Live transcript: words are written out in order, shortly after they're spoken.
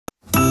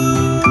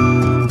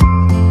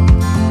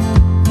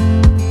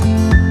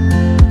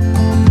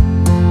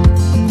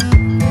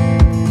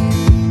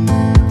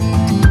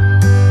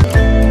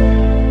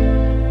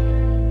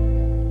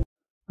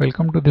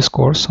welcome to this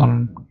course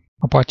on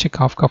Apache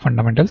Kafka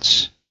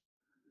Fundamentals.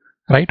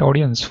 Right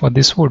audience for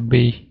this would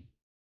be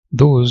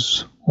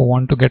those who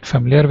want to get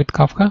familiar with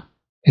Kafka,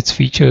 its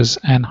features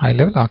and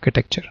high-level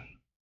architecture.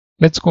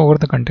 Let's go over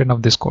the content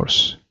of this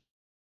course.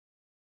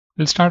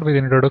 We'll start with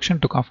an introduction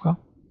to Kafka.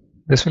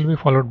 This will be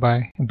followed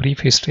by a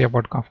brief history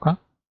about Kafka,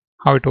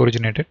 how it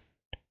originated,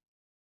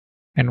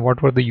 and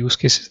what were the use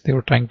cases they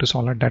were trying to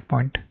solve at that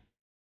point.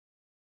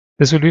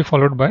 This will be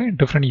followed by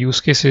different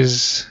use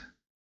cases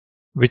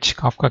which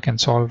Kafka can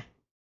solve.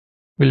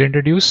 We'll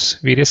introduce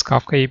various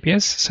Kafka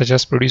APIs such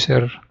as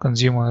producer,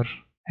 consumer,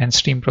 and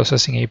stream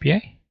processing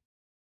API.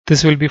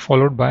 This will be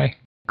followed by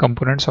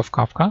components of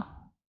Kafka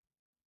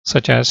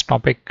such as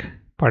topic,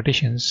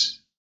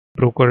 partitions,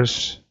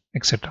 brokers,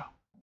 etc.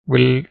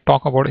 We'll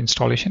talk about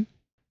installation.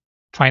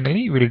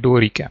 Finally, we'll do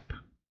a recap.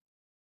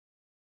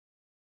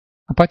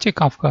 Apache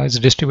Kafka is a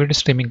distributed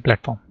streaming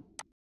platform.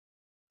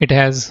 It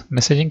has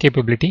messaging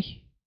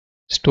capability,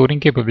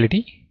 storing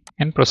capability,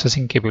 and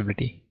processing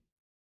capability.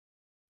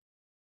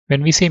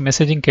 When we say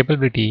messaging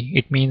capability,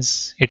 it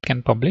means it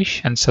can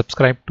publish and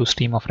subscribe to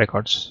stream of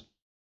records.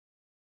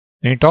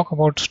 When we talk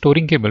about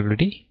storing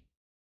capability,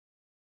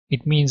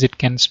 it means it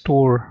can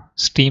store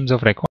streams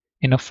of records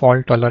in a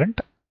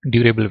fault-tolerant,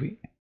 durable way.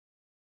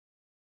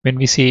 When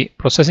we say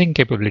processing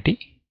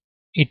capability,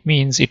 it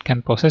means it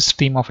can process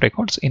stream of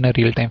records in a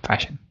real-time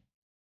fashion.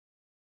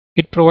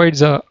 It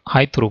provides a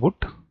high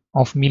throughput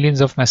of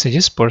millions of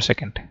messages per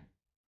second.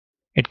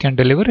 It can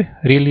deliver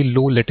really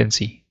low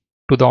latency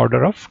to the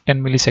order of 10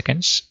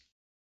 milliseconds.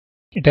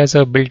 It has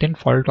a built-in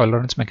fault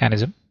tolerance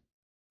mechanism.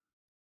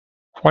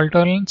 Fault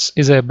tolerance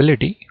is the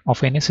ability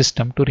of any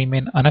system to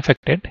remain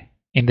unaffected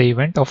in the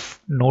event of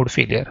node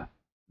failure.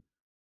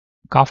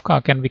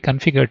 Kafka can be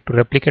configured to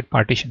replicate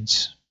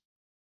partitions.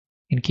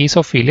 In case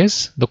of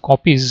failures, the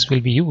copies will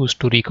be used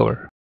to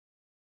recover.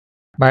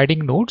 By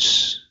adding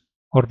nodes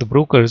or the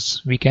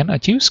brokers, we can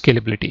achieve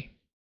scalability.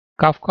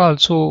 Kafka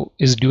also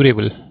is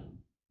durable.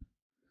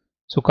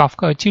 So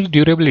Kafka achieves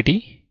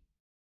durability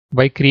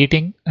by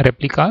creating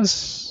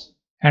replicas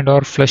and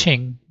or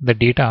flushing the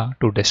data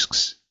to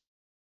disks.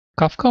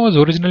 Kafka was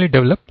originally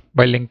developed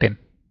by LinkedIn.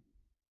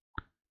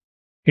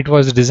 It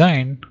was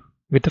designed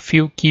with a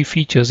few key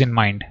features in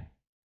mind.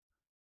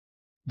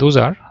 Those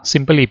are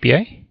simple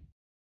API,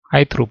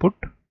 high throughput,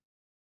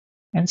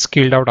 and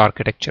scaled out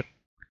architecture.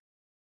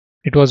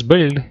 It was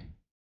built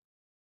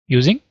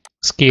using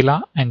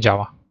Scala and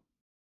Java.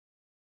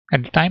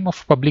 At the time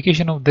of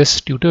publication of this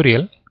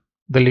tutorial,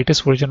 the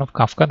latest version of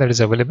Kafka that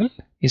is available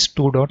is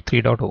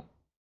 2.3.0.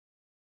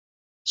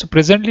 So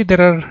presently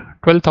there are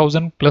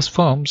 12,000 plus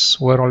firms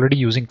who are already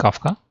using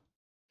Kafka.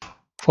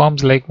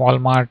 Firms like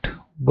Walmart,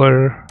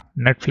 Burr,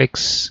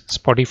 Netflix,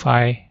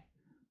 Spotify,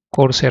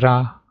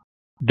 Coursera,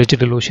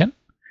 DigitalOcean.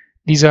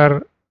 These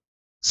are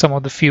some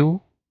of the few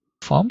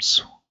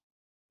firms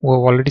who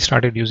have already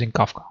started using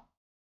Kafka.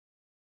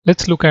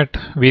 Let's look at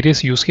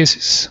various use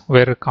cases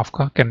where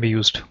Kafka can be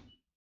used.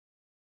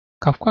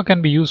 Kafka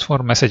can be used for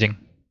messaging.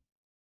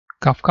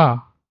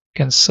 Kafka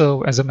can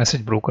serve as a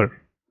message broker.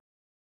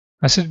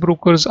 Message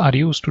brokers are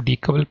used to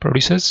decouple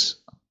producers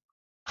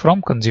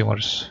from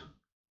consumers.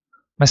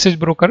 Message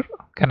broker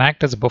can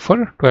act as a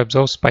buffer to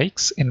absorb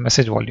spikes in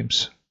message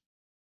volumes.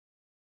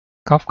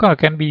 Kafka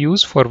can be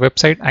used for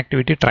website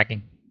activity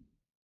tracking.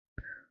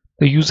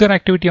 The user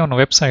activity on a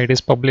website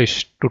is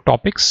published to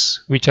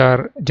topics which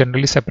are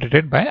generally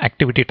separated by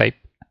activity type.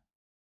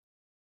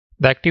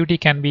 The activity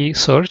can be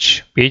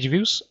search, page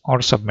views,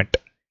 or submit.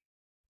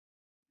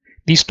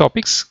 These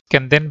topics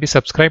can then be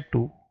subscribed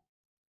to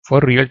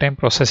for real-time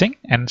processing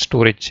and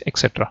storage,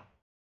 etc.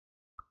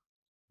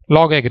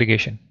 Log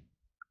aggregation.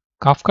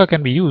 Kafka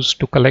can be used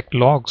to collect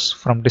logs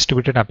from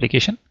distributed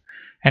application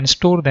and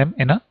store them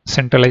in a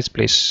centralized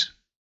place.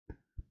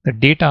 The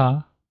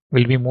data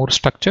will be more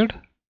structured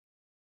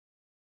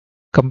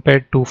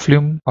compared to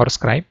Flume or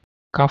Scribe.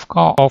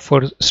 Kafka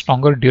offers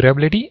stronger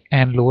durability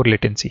and lower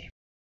latency.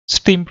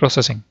 Stream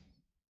processing.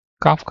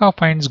 Kafka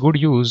finds good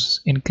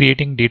use in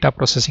creating data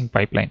processing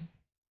pipeline.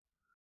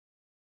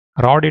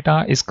 Raw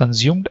data is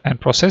consumed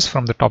and processed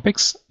from the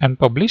topics and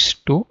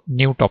published to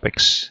new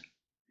topics.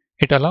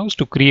 It allows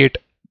to create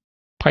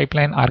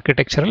pipeline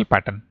architectural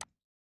pattern.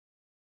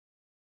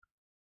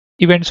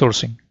 Event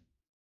sourcing.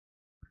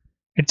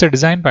 It's a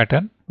design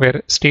pattern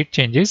where state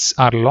changes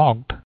are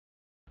logged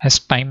as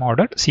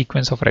time-ordered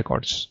sequence of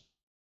records.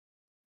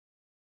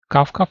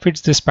 Kafka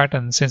fits this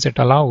pattern since it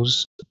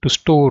allows to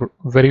store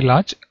very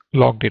large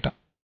log data.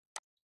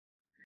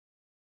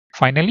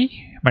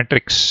 Finally,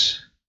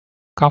 metrics.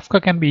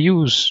 Kafka can be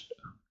used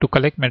to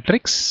collect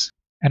metrics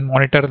and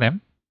monitor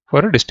them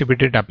for a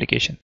distributed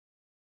application.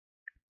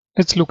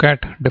 Let's look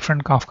at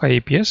different Kafka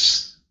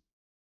APIs.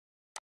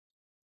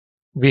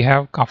 We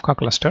have Kafka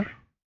cluster.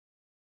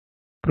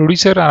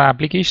 Producer are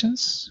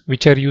applications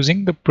which are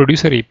using the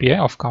producer API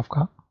of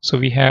Kafka. So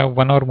we have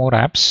one or more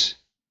apps.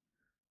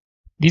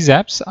 These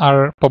apps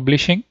are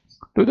publishing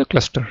to the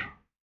cluster.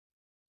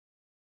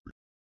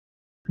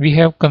 We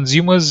have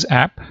consumers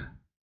app.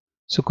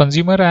 So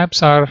consumer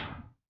apps are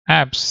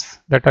apps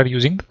that are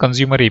using the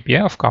consumer API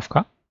of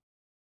Kafka.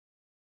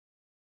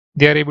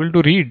 They are able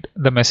to read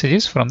the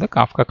messages from the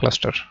Kafka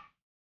cluster.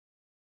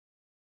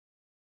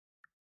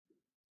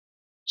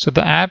 So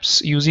the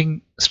apps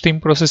using Stream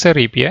Processor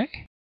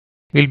API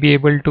will be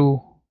able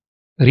to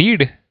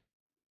read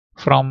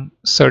from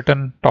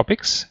certain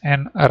topics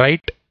and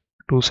write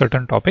to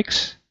certain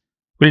topics.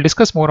 We'll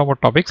discuss more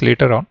about topics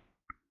later on.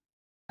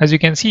 As you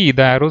can see,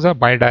 the arrows are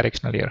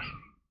bidirectional here.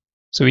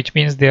 So which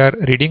means they are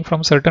reading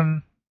from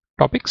certain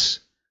topics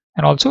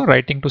and also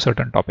writing to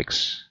certain topics.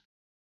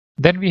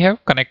 Then we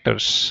have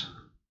connectors.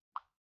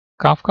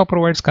 Kafka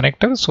provides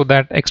connectors so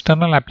that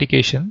external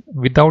application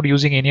without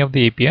using any of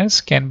the APIs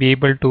can be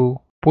able to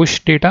push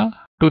data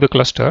to the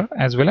cluster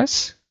as well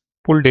as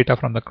pull data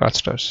from the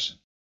clusters.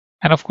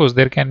 And of course,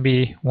 there can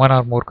be one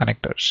or more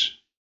connectors.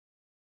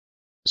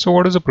 So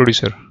what is a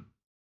producer?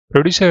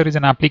 Producer is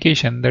an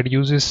application that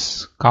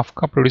uses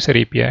Kafka Producer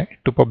API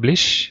to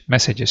publish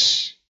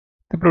messages.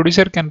 The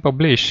producer can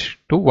publish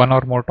to one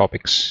or more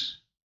topics.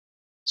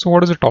 So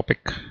what is a topic?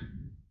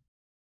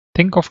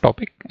 Think of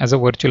topic as a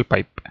virtual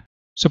pipe.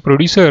 So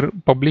producer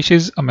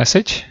publishes a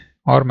message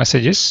or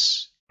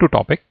messages to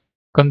topic.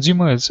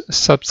 Consumers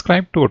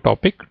subscribe to a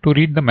topic to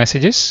read the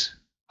messages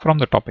from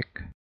the topic.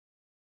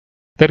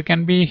 There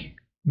can be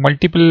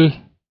multiple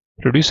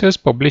producers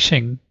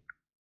publishing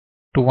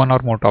to one or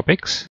more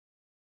topics.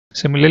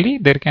 Similarly,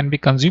 there can be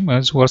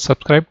consumers who are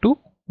subscribed to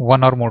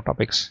one or more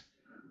topics.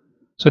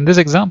 So in this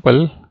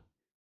example,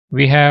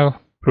 we have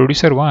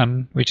producer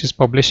 1 which is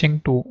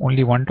publishing to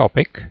only one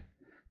topic,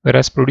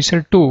 whereas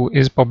producer 2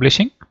 is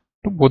publishing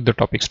to both the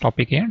topics,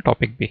 topic A and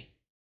topic B.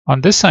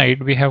 On this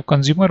side, we have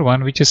consumer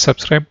 1 which is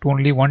subscribed to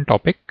only one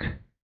topic,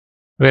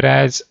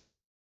 whereas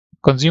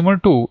consumer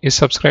 2 is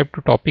subscribed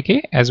to topic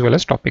A as well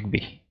as topic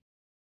B.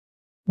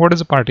 What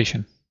is a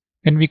partition?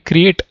 When we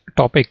create a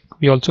topic,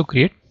 we also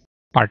create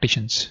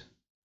partitions.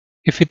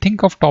 If you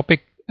think of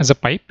topic as a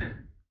pipe,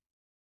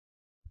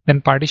 then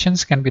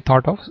partitions can be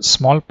thought of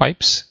small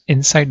pipes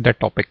inside that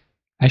topic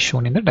as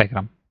shown in the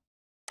diagram.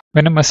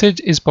 When a message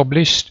is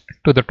published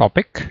to the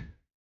topic,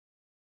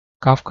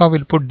 Kafka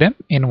will put them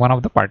in one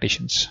of the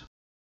partitions.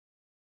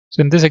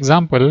 So in this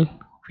example,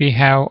 we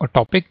have a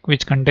topic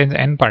which contains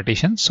n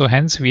partitions. So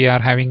hence we are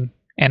having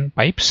n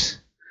pipes,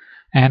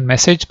 and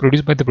message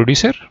produced by the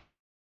producer.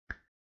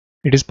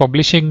 It is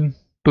publishing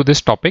to this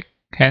topic.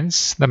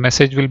 Hence the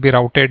message will be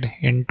routed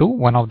into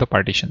one of the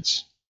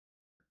partitions.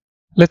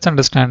 Let's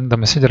understand the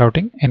message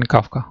routing in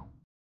Kafka.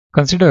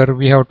 Consider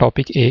we have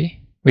topic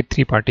A with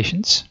 3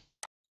 partitions.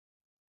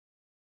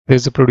 There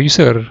is a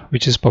producer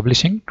which is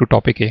publishing to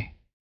topic A.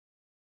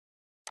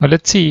 Now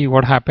let's see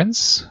what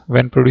happens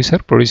when producer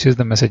produces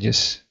the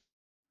messages.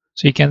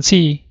 So you can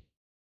see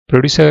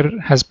producer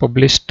has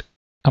published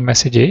a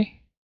message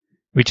A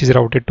which is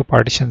routed to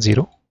partition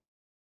 0.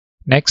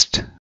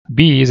 Next,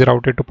 B is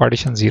routed to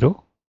partition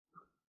 0.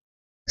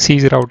 C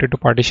is routed to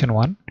partition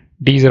 1.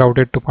 D is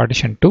routed to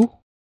partition 2.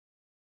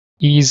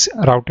 E is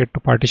routed to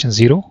partition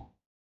 0.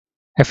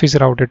 F is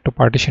routed to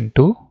partition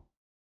 2.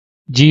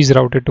 G is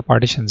routed to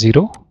partition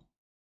 0.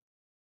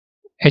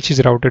 H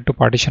is routed to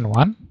partition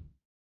 1.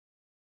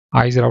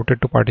 I is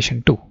routed to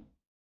partition 2.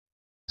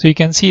 So you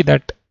can see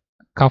that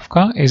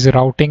Kafka is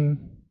routing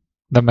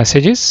the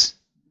messages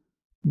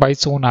by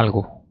its own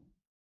algo.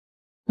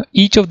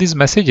 Each of these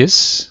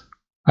messages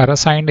are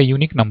assigned a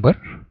unique number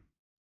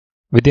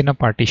within a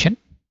partition,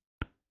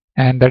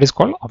 and that is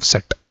called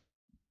offset.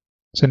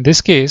 So in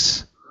this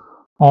case,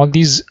 all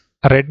these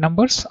red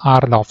numbers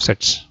are the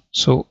offsets.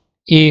 So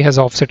A has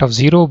offset of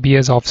 0, B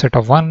has offset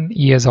of 1,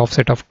 E has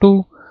offset of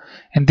 2,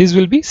 and this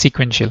will be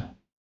sequential.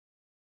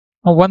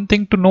 Now one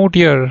thing to note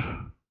here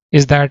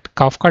is that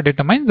Kafka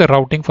determines the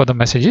routing for the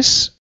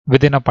messages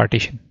within a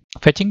partition.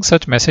 Fetching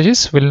such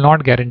messages will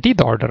not guarantee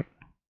the order.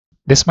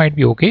 This might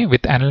be okay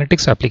with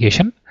analytics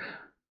application,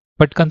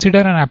 but consider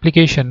an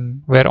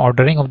application where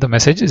ordering of the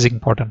message is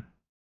important.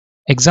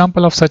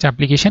 Example of such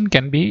application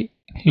can be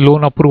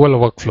loan approval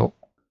workflow.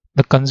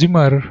 The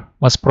consumer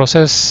must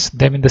process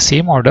them in the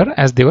same order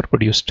as they were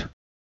produced.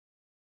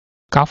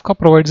 Kafka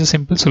provides a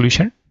simple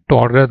solution to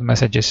order the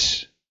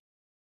messages.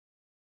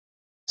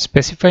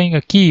 Specifying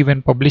a key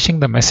when publishing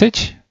the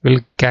message will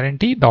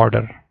guarantee the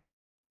order.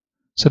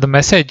 So the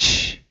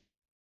message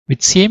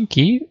with same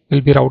key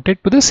will be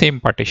routed to the same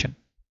partition.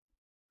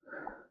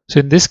 So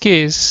in this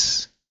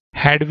case,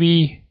 had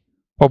we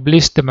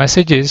published the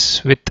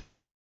messages with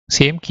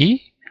same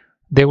key,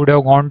 they would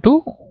have gone to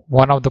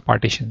one of the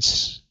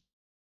partitions.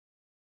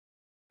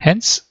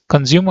 Hence,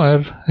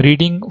 consumer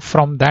reading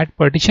from that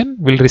partition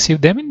will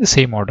receive them in the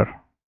same order.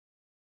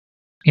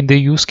 In the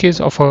use case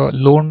of a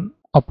loan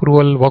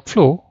approval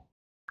workflow,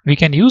 we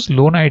can use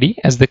loan ID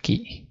as the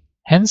key.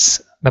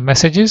 Hence, the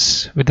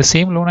messages with the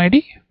same loan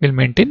ID will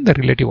maintain the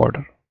relative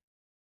order.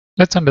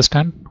 Let's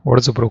understand what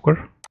is a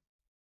broker.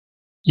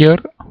 Here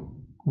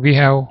we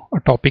have a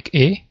topic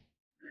A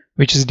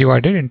which is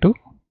divided into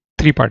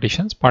 3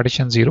 partitions,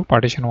 partition 0,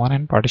 partition 1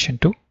 and partition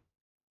 2.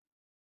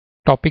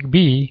 Topic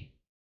B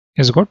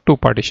has got 2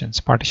 partitions,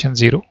 partition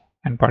 0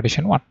 and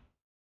partition 1.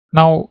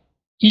 Now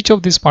each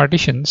of these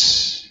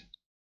partitions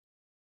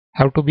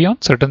have to be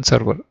on certain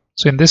server.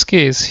 So in this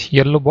case,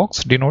 yellow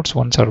box denotes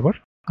one server,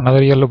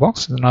 another yellow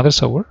box is another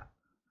server,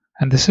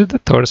 and this is the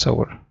third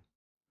server.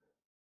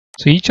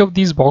 So each of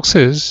these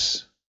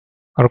boxes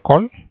are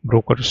called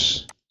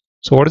brokers.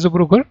 So what is a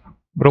broker?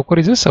 Broker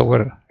is a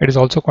server. It is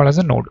also called as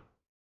a node.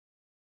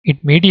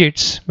 It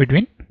mediates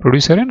between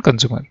producer and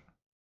consumer.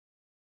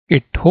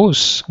 It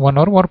hosts one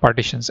or more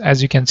partitions.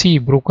 As you can see,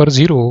 broker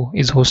 0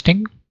 is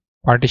hosting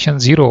partition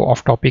 0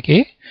 of topic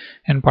A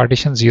and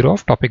partition 0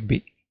 of topic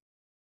B.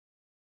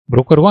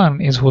 Broker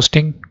 1 is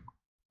hosting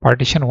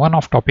partition 1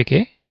 of topic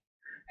A,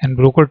 and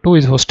broker 2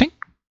 is hosting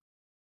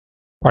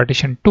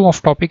partition 2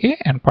 of topic A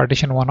and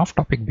partition 1 of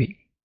topic B.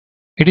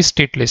 It is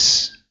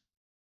stateless.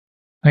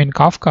 Now in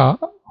Kafka,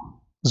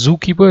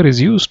 Zookeeper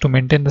is used to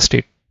maintain the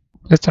state.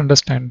 Let's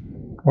understand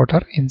what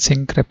are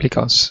in-sync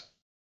replicas.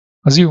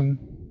 Assume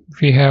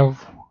we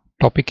have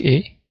topic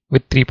A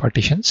with 3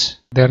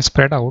 partitions. They are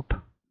spread out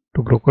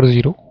to broker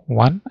 0,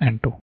 1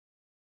 and 2.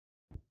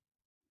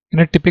 In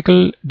a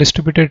typical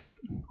distributed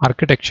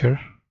architecture,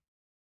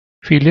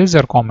 failures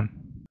are common.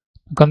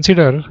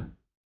 Consider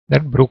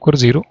that broker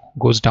 0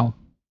 goes down.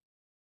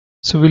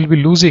 So we'll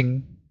be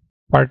losing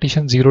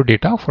partition 0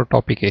 data for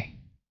topic A,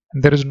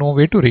 and there is no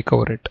way to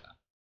recover it.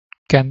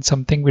 Can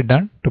something be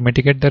done to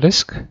mitigate the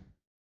risk?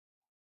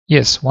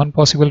 Yes, one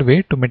possible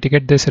way to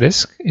mitigate this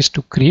risk is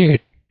to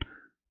create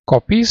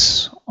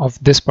copies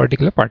of this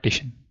particular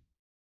partition.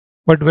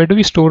 But where do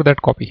we store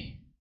that copy?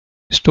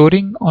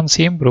 Storing on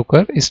same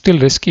broker is still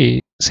risky,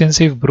 since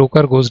if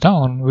broker goes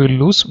down, we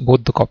will lose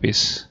both the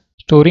copies.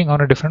 Storing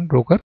on a different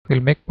broker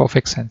will make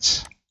perfect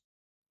sense.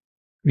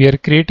 We are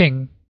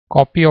creating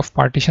copy of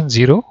partition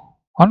 0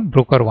 on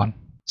broker 1.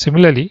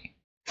 Similarly,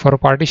 for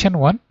partition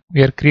 1,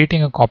 we are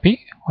creating a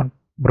copy on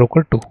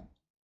broker 2.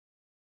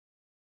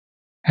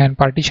 And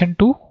partition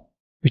 2,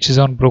 which is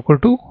on broker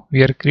 2,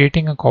 we are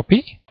creating a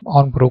copy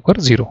on broker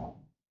 0.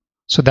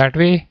 So that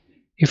way,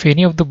 if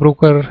any of the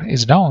broker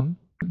is down,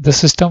 the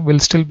system will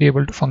still be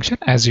able to function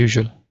as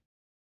usual.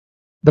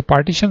 The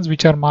partitions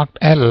which are marked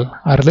L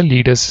are the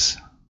leaders.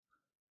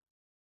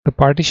 The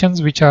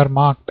partitions which are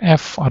marked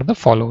F are the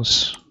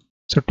follows.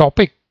 So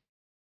topic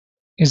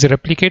is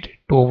replicated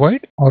to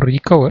avoid or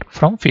recover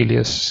from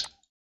failures.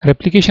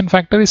 Replication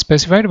factor is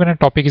specified when a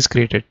topic is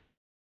created.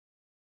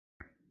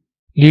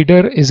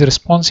 Leader is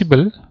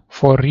responsible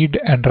for read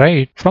and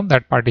write from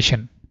that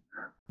partition.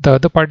 The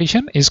other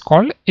partition is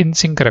called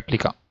in-sync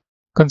replica.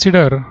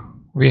 Consider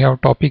we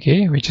have topic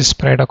A, which is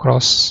spread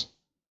across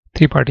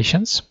 3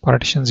 partitions,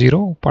 partition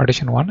 0,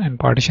 partition 1 and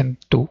partition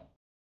 2,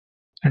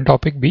 and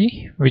topic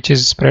B, which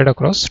is spread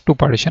across 2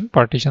 partitions,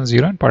 partition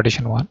 0 and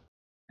partition 1.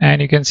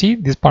 And you can see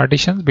these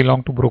partitions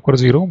belong to broker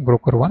 0,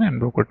 broker 1 and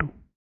broker 2.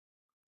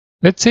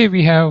 Let's say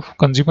we have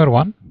consumer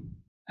 1,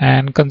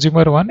 and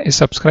consumer 1 is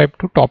subscribed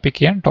to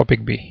topic A and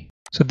topic B.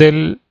 So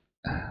they'll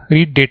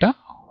read data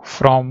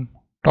from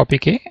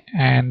topic A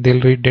and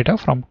they'll read data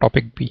from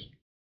topic B.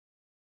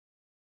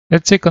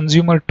 Let's say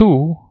consumer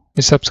 2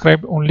 is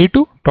subscribed only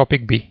to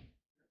topic B.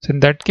 So in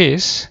that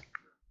case,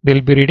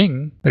 they'll be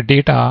reading the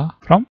data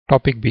from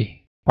topic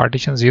B,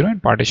 partition 0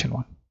 and partition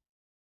 1.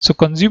 So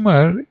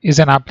consumer is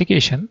an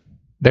application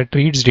that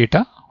reads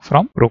data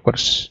from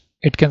brokers.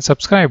 It can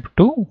subscribe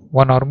to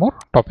one or more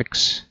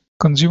topics.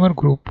 Consumer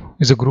group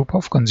is a group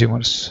of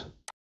consumers.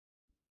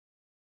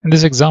 In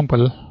this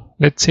example,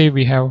 let's say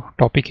we have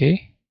topic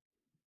A,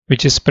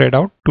 which is spread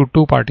out to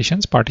 2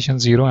 partitions, partition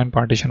 0 and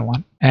partition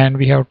 1. And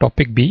we have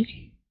topic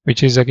B,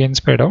 which is again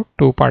spread out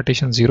to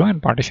partition 0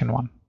 and partition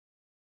 1.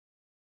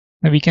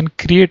 Now we can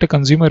create a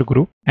consumer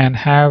group and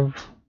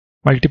have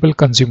multiple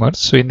consumers.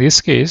 So in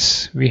this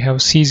case, we have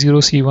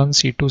C0, C1,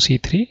 C2,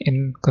 C3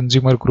 in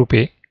consumer group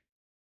A.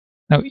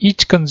 Now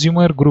each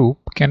consumer group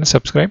can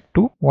subscribe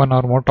to one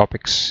or more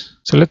topics.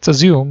 So let's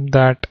assume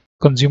that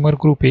consumer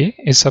group A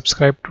is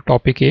subscribed to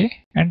topic A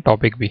and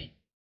topic B.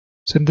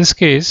 So in this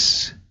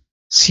case,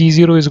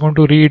 C0 is going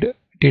to read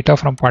data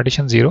from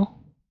partition 0.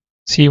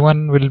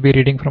 C1 will be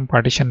reading from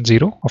partition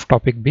 0 of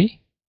topic B.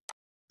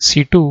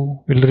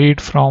 C2 will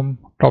read from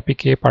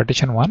topic A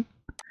partition 1.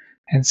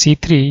 And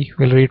C3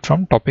 will read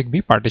from topic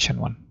B partition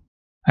 1.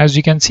 As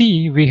you can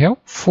see, we have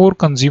 4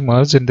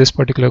 consumers in this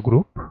particular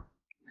group.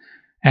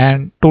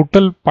 And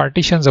total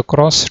partitions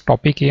across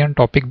topic A and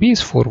topic B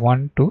is 4.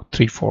 1, 2,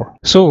 3, 4.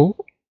 So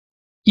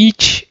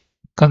each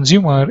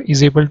consumer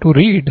is able to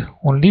read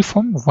only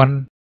from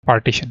one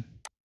partition.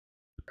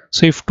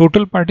 So if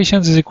total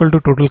partitions is equal to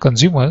total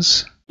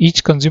consumers,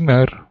 each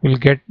consumer will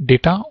get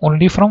data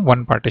only from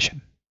one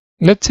partition.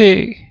 Let's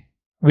say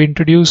we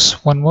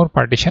introduce one more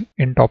partition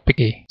in topic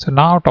A. So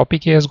now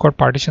topic A has got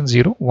partition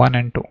 0, 1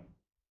 and 2.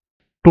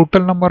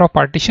 Total number of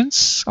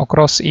partitions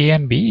across A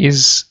and B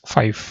is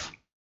 5.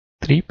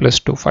 3 plus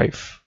 2,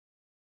 5.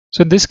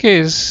 So in this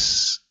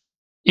case,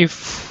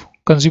 if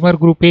consumer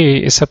group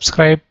A is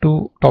subscribed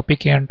to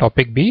topic A and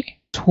topic B,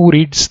 who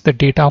reads the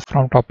data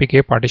from topic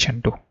A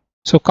partition 2?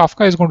 So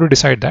Kafka is going to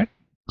decide that.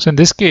 So in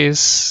this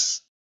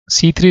case,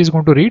 C3 is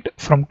going to read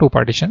from 2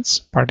 partitions,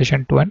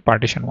 partition 2 and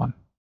partition 1.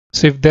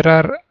 So if there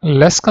are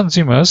less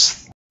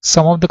consumers,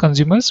 some of the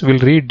consumers will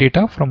read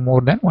data from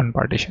more than one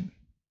partition.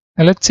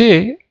 Now let's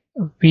say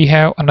we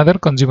have another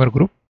consumer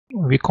group.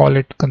 We call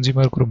it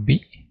consumer group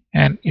B,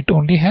 and it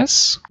only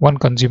has one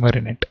consumer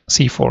in it,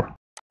 C4.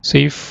 So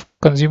if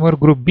consumer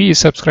group B is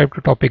subscribed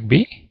to topic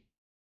B,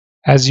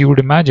 as you would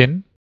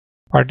imagine,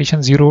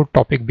 partition 0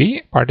 topic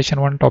B,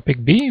 partition 1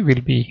 topic B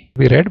will be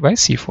read by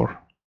C4.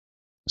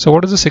 So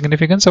what is the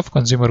significance of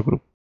consumer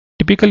group?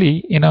 Typically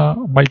in a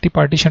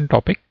multi-partition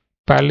topic,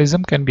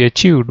 parallelism can be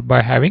achieved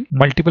by having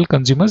multiple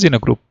consumers in a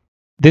group.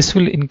 This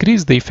will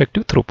increase the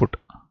effective throughput.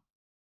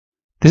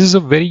 This is a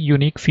very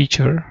unique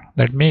feature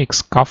that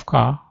makes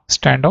Kafka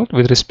stand out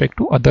with respect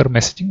to other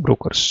messaging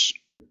brokers.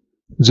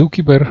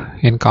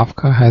 Zookeeper in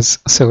Kafka has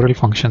several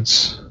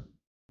functions.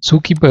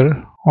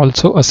 Zookeeper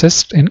also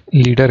assists in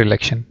leader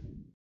election.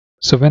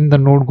 So when the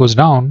node goes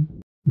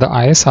down, the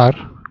ISR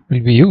will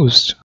be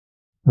used.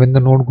 When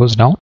the node goes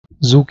down,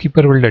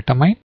 Zookeeper will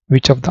determine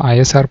which of the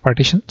ISR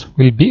partitions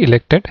will be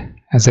elected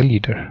as a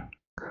leader.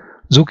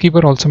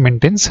 Zookeeper also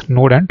maintains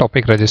node and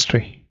topic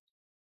registry.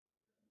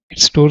 It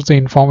stores the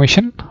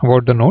information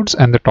about the nodes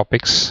and the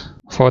topics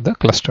for the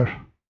cluster.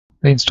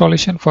 The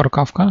installation for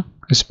Kafka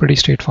is pretty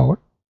straightforward.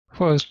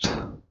 First,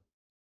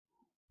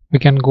 we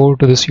can go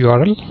to this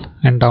URL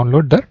and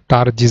download the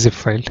tar.gzip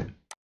file.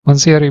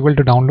 Once you are able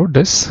to download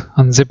this,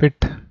 unzip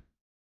it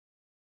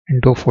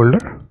into a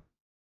folder.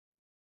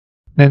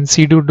 Then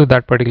cd to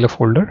that particular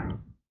folder.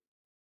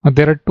 Now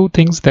there are two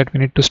things that we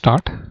need to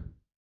start.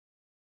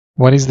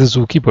 One is the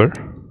Zookeeper.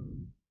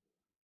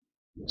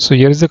 So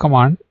here is the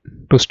command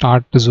to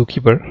start the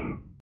Zookeeper.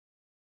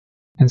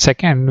 And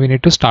second, we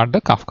need to start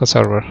the Kafka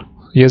server.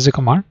 Here's the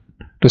command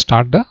to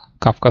start the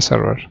Kafka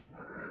server.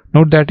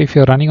 Note that if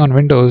you're running on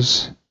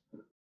Windows,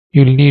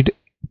 you'll need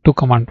two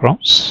command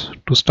prompts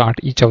to start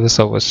each of the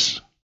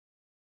servers.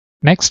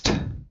 Next,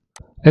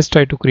 let's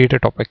try to create a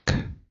topic.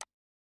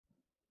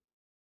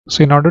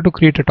 So in order to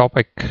create a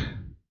topic,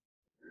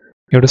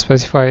 you have to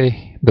specify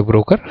the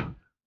broker.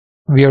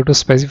 We have to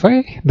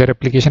specify the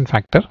replication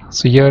factor.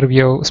 So here we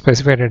have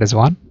specified it as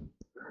 1,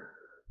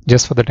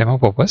 just for the demo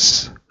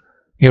purpose.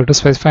 We have to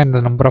specify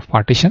the number of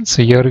partitions.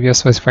 So here we have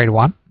specified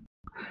 1,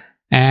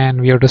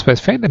 and we have to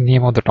specify the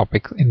name of the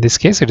topic. In this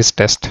case, it is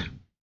test.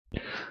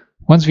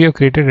 Once we have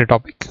created a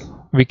topic,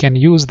 we can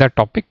use that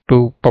topic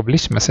to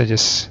publish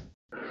messages.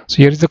 So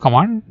here is the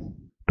command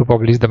to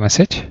publish the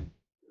message.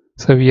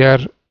 So we are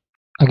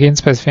again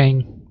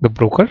specifying the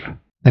broker,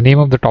 the name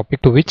of the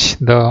topic to which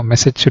the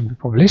message should be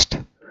published.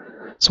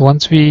 So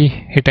once we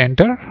hit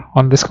enter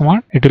on this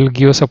command, it will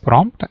give us a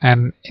prompt,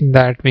 and in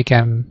that we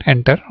can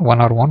enter one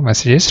or more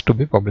messages to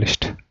be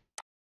published.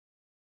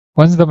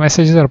 Once the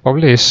messages are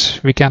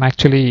published, we can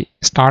actually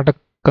start a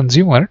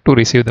consumer to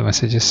receive the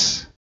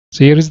messages.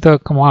 So here is the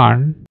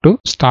command to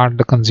start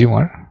the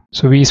consumer.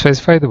 So we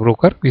specify the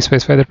broker, we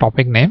specify the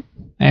topic name,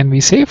 and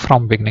we say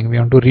from beginning. We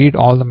want to read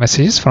all the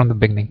messages from the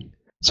beginning.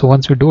 So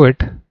once we do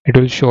it, it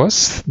will show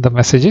us the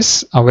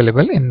messages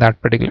available in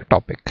that particular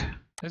topic.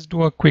 Let's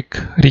do a quick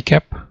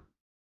recap.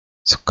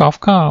 So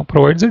Kafka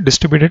provides a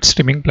distributed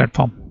streaming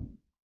platform.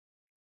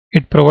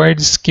 It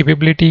provides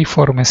capability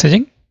for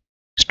messaging,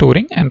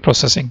 storing, and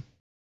processing.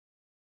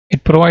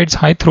 It provides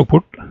high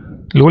throughput,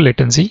 low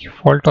latency,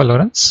 fault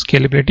tolerance,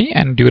 scalability,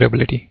 and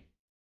durability.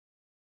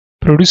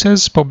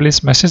 Producers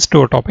publish messages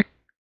to a topic,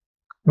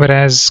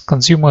 whereas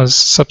consumers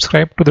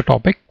subscribe to the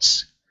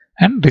topics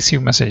and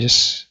receive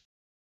messages.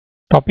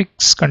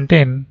 Topics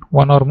contain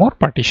one or more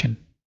partition.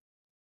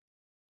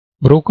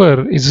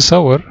 Broker is a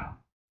server,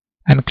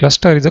 and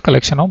cluster is a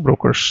collection of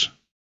brokers.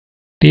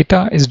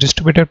 Data is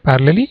distributed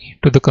parallelly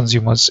to the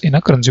consumers in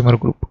a consumer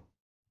group.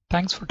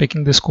 Thanks for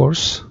taking this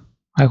course.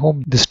 I hope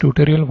this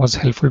tutorial was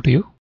helpful to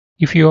you.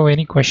 If you have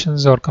any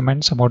questions or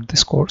comments about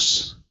this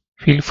course,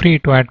 feel free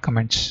to add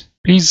comments.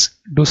 Please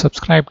do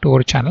subscribe to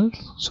our channel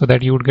so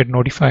that you would get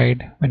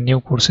notified when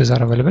new courses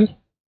are available.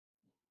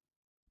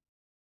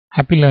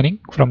 Happy learning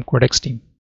from Codex team.